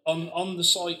on the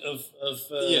site of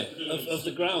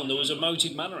the ground. There was a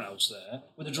moated manor house there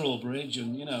with a drawbridge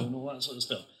and and all that sort of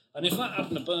stuff. And if that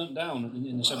hadn't burnt down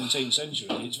in the 17th century,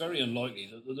 it's very unlikely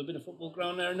that there'd have been a football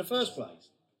ground there in the first place.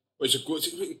 Was it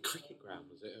a cricket ground,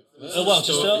 was it? Well,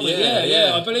 to start with,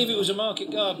 yeah. I believe it was a market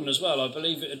garden as well. I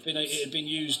believe it had been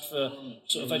used for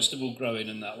sort of vegetable growing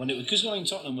and that. Because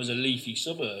Tottenham was a leafy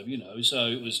suburb, so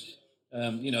it was,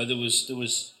 there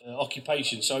was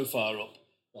occupation so far up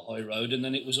the high road, and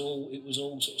then it was all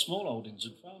sort of small holdings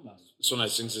and farmland. It's one of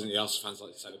those things, isn't it? The Arsenal fans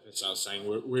like to take the piss out, saying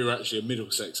we're actually a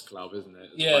Middlesex club, isn't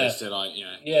it? As opposed to like,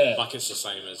 like it's the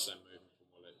same as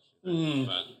moving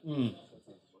from Woolwich.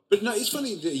 But no, it's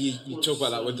funny that you talk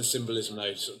about that with the symbolism,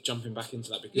 though, sort of jumping back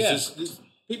into that, because there's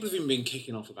people have even been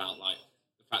kicking off about like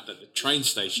the fact that the train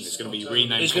station is going to be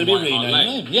renamed. It's going to be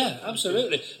renamed. Yeah,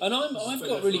 absolutely. And I've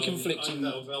got really conflicting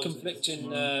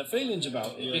feelings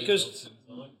about it, because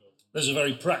there's a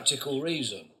very practical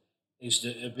reason. Is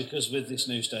that because with this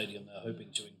new stadium, they're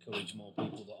hoping to encourage more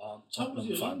people that aren't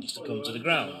Tottenham fans to come to the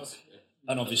ground.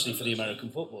 And obviously for the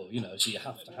American football, so you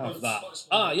have to have that.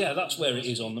 That's where it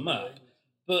is on the map.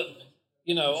 But,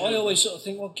 I always sort of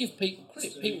think, well, give people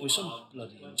with some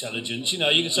bloody intelligence. You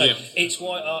can say, it's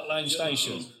White Hart Lane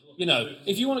Station.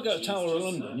 If you want to go to Tower of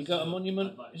London, you go to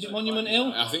Monument. Is it Monument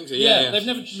Hill? I think so, yeah. They've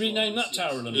never renamed that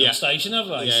Tower of London station, have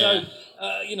they? Yeah,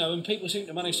 and people seem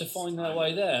to manage to find their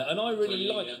way there. And I really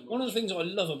like... One of the things I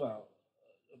love about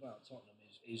Tottenham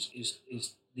is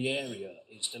the area,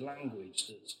 is the language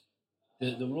that's...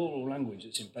 The rural language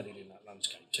that's embedded in that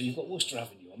landscape. So you've got Worcester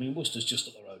Avenue. I mean, Worcester's just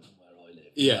up the road from where I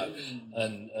live.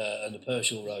 And the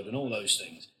Pershall Road and all those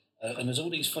things. And there's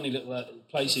all these funny little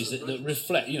places that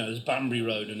reflect, there's Banbury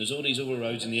Road and there's all these other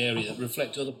roads in the area that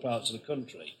reflect other parts of the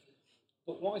country.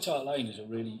 But White Hart Lane is a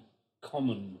really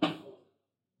common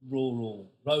rural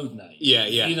road name.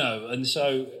 And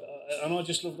so... and I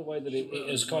just love the way that it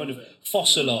has kind of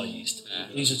fossilised,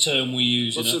 is a term we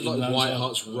use. Lots of like White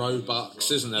Hart's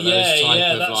Roebucks, isn't there?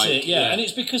 That's it. And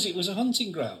it's because it was a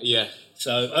hunting ground. Yeah.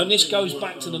 So, and this goes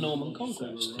back to the Norman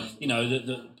Conquest.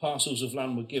 The parcels of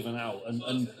land were given out,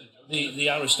 and the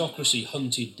aristocracy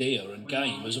hunted deer and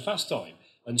game as a pastime.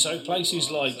 And so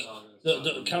places like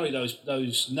that carry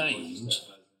those names,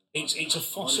 it's a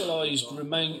fossilised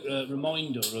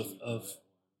reminder of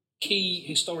key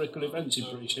historical events in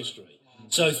British history.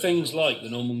 So things like the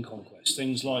Norman Conquest,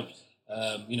 things like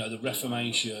the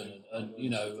Reformation, and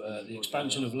the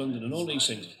expansion of London, and all these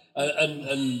things,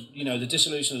 and the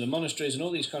dissolution of the monasteries, and all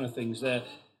these kind of things. They're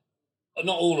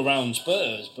not all around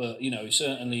Spurs, but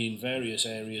certainly in various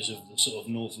areas of the sort of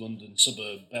North London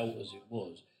suburb belt, as it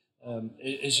was.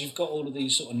 As you've got all of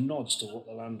these sort of nods to what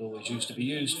the land always used to be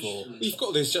used for. You've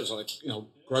got these jobs like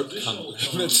Grope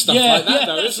Cunt and stuff like that,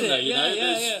 though, isn't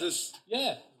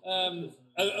there?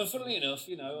 And funnily enough,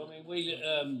 we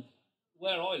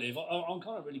where I live, I'm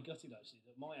kind of really gutted actually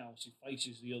that my house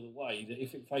faces the other way. That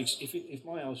if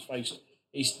my house faced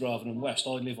east rather than west,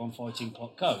 I live on Fighting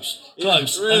Cock Coast.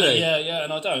 Close. Really?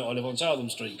 And I don't. I live on Southam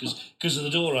Street because the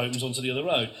door opens onto the other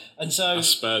road. And so... That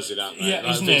spurs it up, mate. Yeah,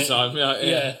 isn't it? Time.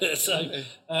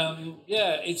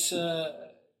 It's...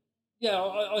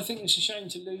 I think it's a shame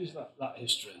to lose that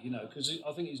history, because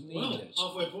I think it's needless.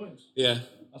 Halfway point. Yeah.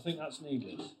 I think that's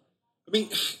needless. I mean...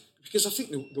 Because I think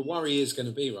the worry is going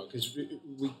to be, right, because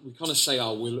we kind of say,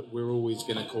 we're always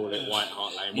going to call it White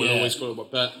Hart Lane. We'll always call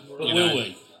it... But will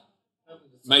we?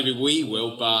 Maybe we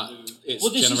will, but it's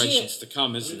generations to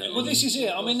come, isn't it? Well, this is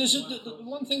it. I mean, there's the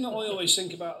one thing that I always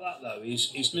think about that, though,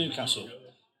 is Newcastle.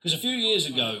 Because a few years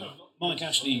ago, Mike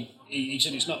Ashley, he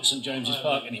said it's not St James's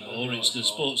Park anymore, it's the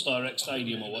Sports Direct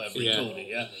Stadium or whatever he called it,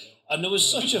 yeah? And there was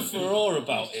such a furore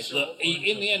about it that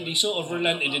in the end he sort of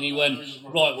relented and he went,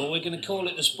 right, well, we're going to call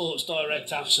it the Sports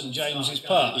Direct at St James's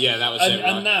Park. Yeah, that was it,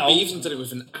 right? And now... He even did it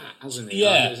with an at, hasn't he?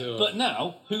 Yeah, but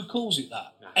now, who calls it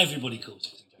that? No. Everybody calls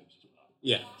it.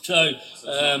 Yeah. So,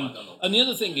 and the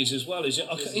other thing is as well, is it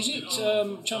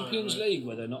Champions League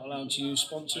where they're not allowed to use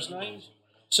sponsors' names?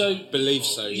 So believe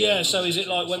so. Yeah. So is it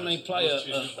like when they play at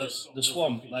the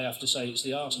Swamp, they have to say it's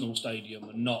the Arsenal Stadium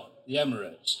and not the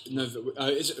Emirates? No,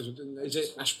 is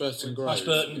it Ashburton Grove?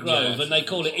 Ashburton Grove, and they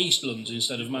call it Eastlands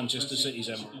instead of Manchester City's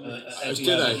Etihad. Do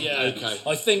they? Yeah. Okay.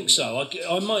 I think so.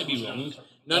 I might be wrong.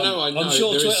 No, I know. I'm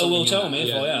sure Twitter will tell me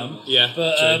if I am. Yeah.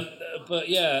 But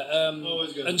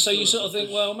and so you sort of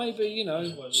think, well, maybe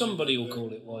somebody will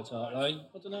call it White Hart Lane.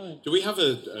 I don't know. Do we have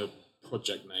a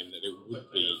project name that it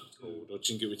would be called, or do you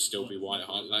think it would still be White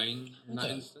Hart Lane in that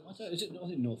instance? I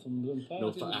think Northumberland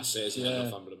Park. That's it, isn't it?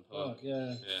 Northumberland Park.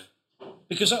 Yeah.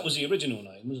 Because that was the original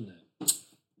name, wasn't it?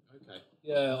 Okay.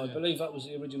 Yeah, I believe that was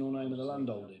the original name of the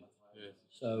landholding. Yeah.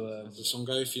 So does the song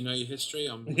go, if you know your history?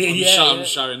 I'm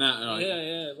showing that. Right?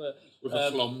 Yeah. But, with a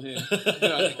plum here.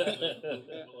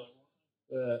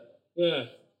 Yeah.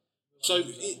 So,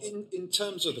 in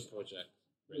terms of the project,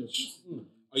 Rich,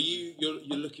 are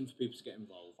you're looking for people to get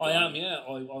involved? I am. Yeah.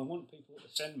 I want people to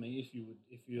send me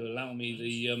if you allow me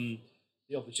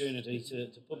the opportunity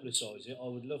to publicise it. I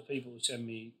would love people to send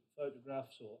me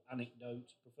photographs or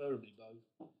anecdotes, preferably both.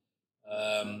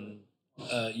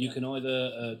 You can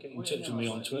either get in touch with me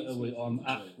on Twitter. I'm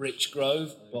at Rich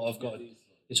Grove, but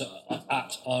it's at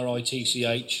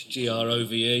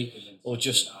RITCHGROVE, or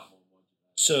just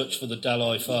search for the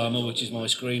Dalai Farmer, which is my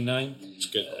screen name. It's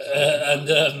good.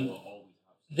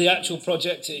 The actual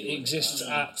project exists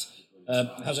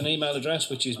has an email address,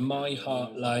 which is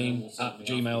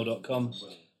myheartlane@gmail.com.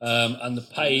 And the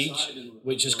page,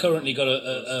 which has currently got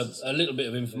a little bit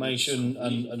of information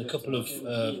and a couple of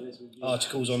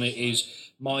articles on it, is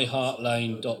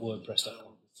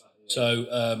myheartlane.wordpress.com. So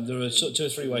there are 2 or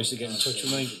 3 ways to get in touch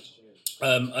with me.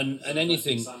 And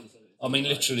anything, I mean,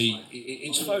 literally,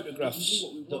 it's photographs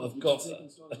that have got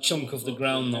a chunk of the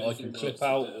ground that I can clip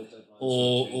out,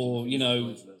 or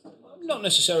not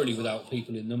necessarily without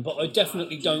people in them, but I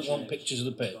definitely don't want pictures of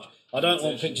the pitch. I don't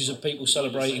want pictures of people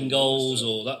celebrating goals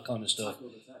or that kind of stuff.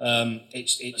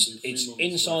 It's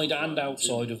inside and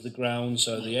outside of the ground,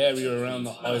 so the area around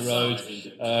the high road.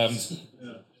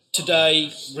 Today,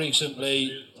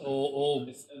 recently, or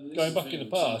going back in the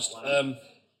past.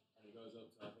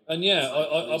 And yeah,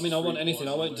 I mean, I want anything.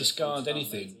 I won't discard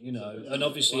anything, And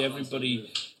obviously, everybody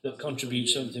that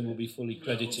contributes something will be fully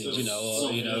credited,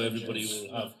 or everybody will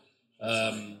have,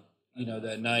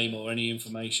 their name or any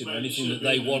information or anything that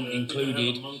they want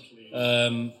included.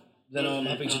 Then I'm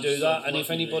happy to do that. And if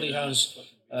anybody has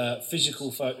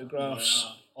physical photographs,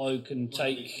 I can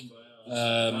take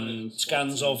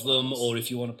scans of them, or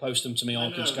if you want to post them to me, I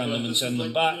can scan them and send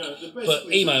them back.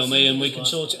 But email me and we can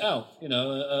sort it out,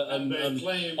 and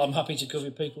I'm happy to cover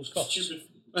people's costs.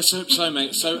 Let's hope so,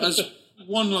 mate. So as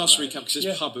one last recap, because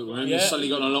it's public, we've suddenly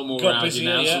gotten a lot more around you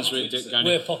now since we're going.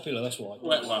 We're popular, that's why.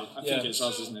 Well, I think it's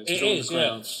us, isn't it? It is,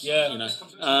 crowds,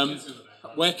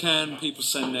 where can people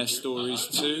send their stories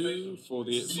to for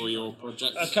your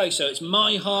project? Okay, so it's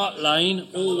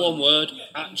myheartlane, all one word,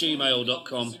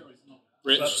 @gmail.com.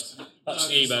 Rich, that's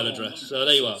the email address. So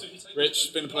there you are. Rich, it's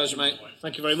been a pleasure, mate.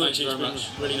 Thank you very much. It's been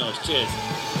really nice. Cheers.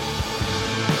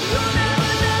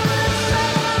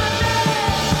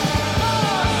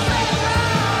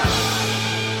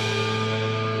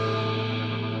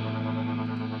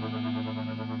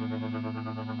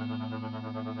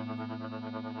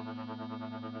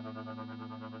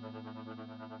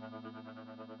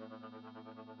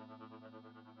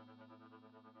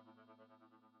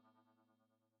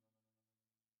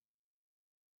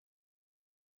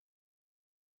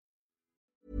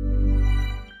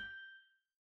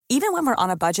 Even when we're on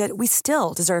a budget, we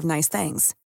still deserve nice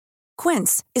things.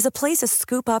 Quince is a place to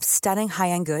scoop up stunning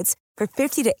high-end goods for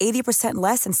 50 to 80%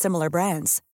 less than similar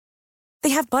brands. They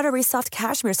have buttery soft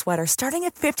cashmere sweaters starting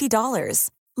at $50,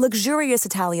 luxurious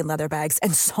Italian leather bags,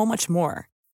 and so much more.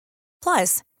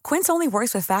 Plus, Quince only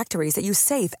works with factories that use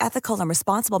safe, ethical, and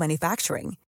responsible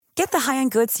manufacturing. Get the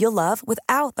high-end goods you'll love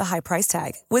without the high price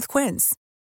tag with Quince.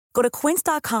 Go to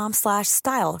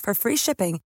quince.com/style for free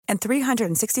shipping and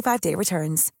 365-day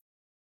returns.